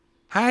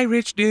Hi,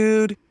 rich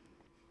dude.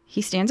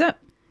 He stands up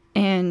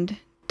and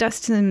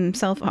dusts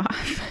himself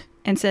off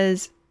and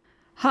says,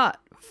 "Hot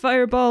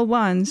fireball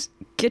wands.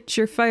 Get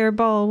your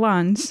fireball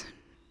wands."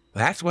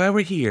 That's why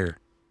we're here.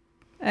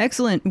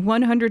 Excellent.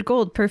 100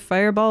 gold per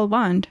fireball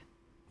wand.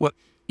 Well,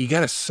 you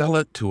gotta sell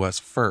it to us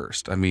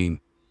first. I mean,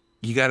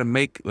 you gotta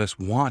make us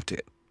want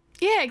it.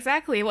 Yeah,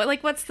 exactly.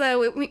 What's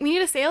the... We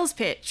need a sales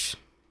pitch.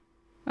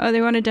 Oh,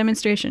 they want a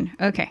demonstration.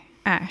 Okay.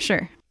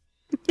 Sure.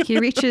 He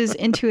reaches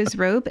into his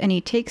robe and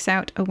he takes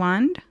out a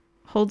wand,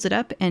 holds it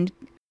up, and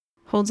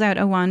holds out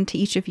a wand to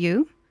each of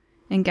you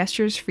and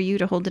gestures for you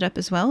to hold it up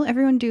as well.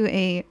 Everyone do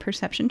a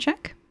perception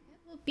check.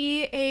 It'll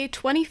be a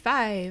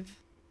 25.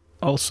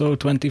 Also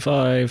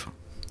 25.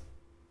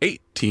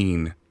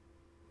 18.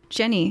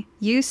 Jenny,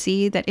 you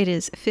see that it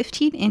is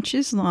 15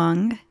 inches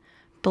long,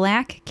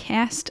 black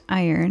cast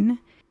iron.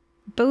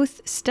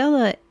 Both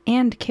Stella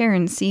and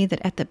Karen see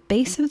that at the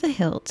base of the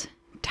hilt,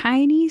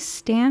 tiny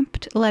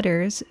stamped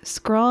letters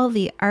scrawl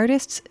the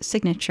artist's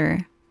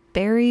signature,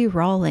 Barry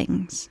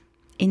Rawlings.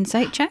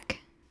 Insight check?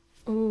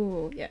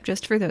 Ooh, yeah.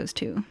 Just for those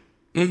two.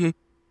 Mm-hmm.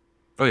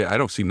 Oh, yeah, I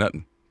don't see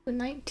nothing. The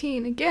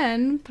 19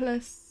 again,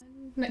 plus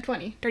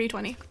 20. Dirty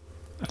 20.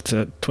 That's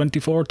a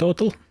 24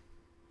 total.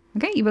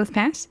 Okay, you both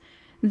pass.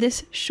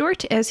 This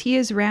short as he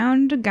is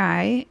round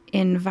guy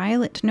in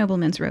violet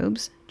nobleman's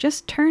robes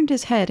just turned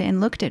his head and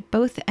looked at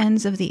both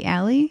ends of the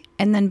alley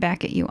and then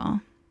back at you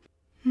all.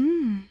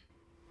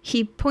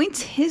 He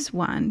points his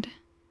wand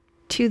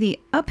to the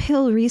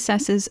uphill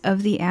recesses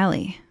of the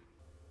alley.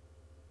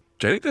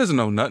 Jenny doesn't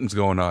know nothing's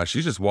going on.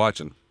 She's just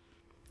watching.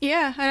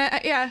 Yeah,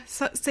 yeah.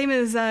 So, same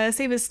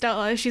as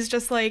Stella. She's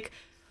just like,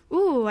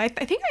 ooh, I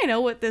think I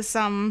know what this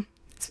one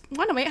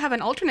might have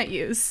an alternate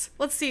use.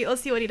 Let's see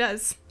what he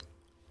does.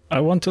 I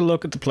want to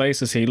look at the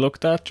places he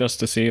looked at just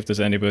to see if there's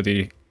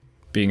anybody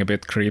being a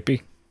bit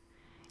creepy.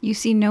 You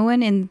see no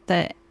one in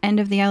the end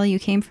of the alley you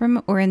came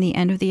from or in the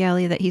end of the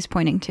alley that he's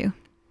pointing to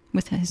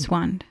with his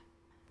wand.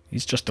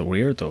 He's just a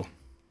weirdo.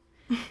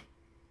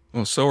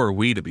 Well, so are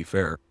we, to be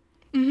fair.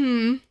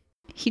 Mm-hmm.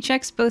 He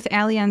checks both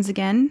allions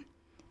again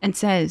and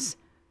says,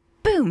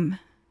 "Boom."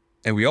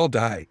 And we all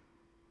die.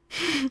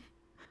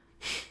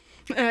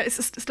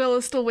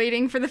 Stella's still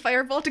waiting for the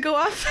fireball to go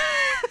off.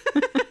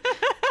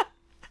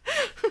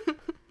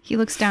 He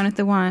looks down at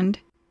the wand.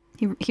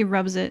 He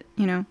rubs it,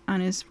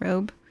 on his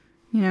robe.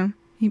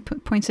 He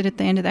points it at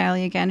the end of the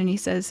alley again and he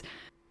says,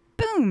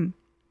 "Boom."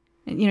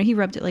 And, he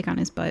rubbed it like on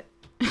his butt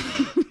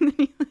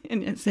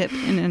and his hip.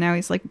 And now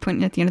he's like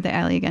pointing at the end of the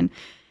alley again.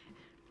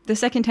 The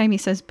second time he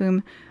says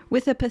boom,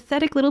 with a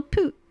pathetic little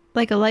poot,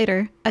 like a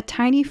lighter, a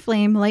tiny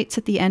flame lights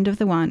at the end of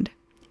the wand.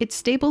 It's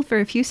stable for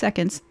a few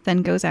seconds,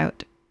 then goes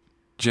out.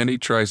 Jenny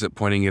tries it,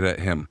 pointing it at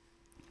him.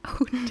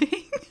 Oh,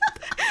 dang.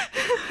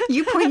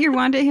 You point your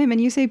wand at him and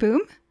you say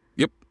boom?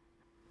 Yep.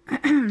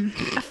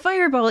 A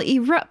fireball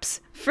erupts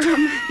from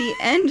the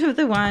end of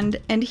the wand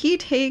and he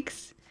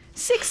takes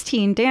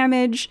 16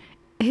 damage.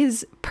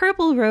 His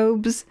purple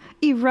robes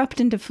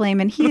erupt into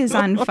flame and he is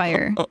on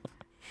fire.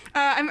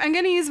 I'm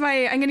gonna use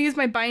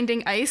my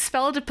binding ice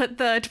spell to put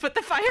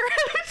the fire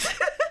out.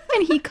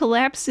 And he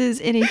collapses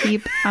in a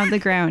heap on the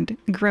ground,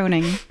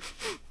 groaning.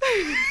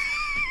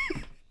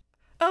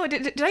 Oh,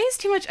 did I use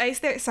too much ice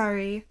there?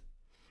 Sorry.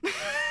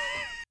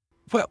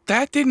 Well,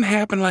 that didn't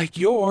happen like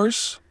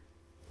yours.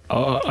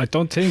 I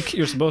don't think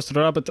you're supposed to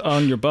rub it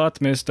on your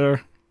butt,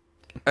 mister.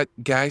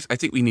 Guys, I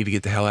think we need to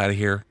get the hell out of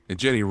here. And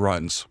Jenny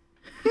runs.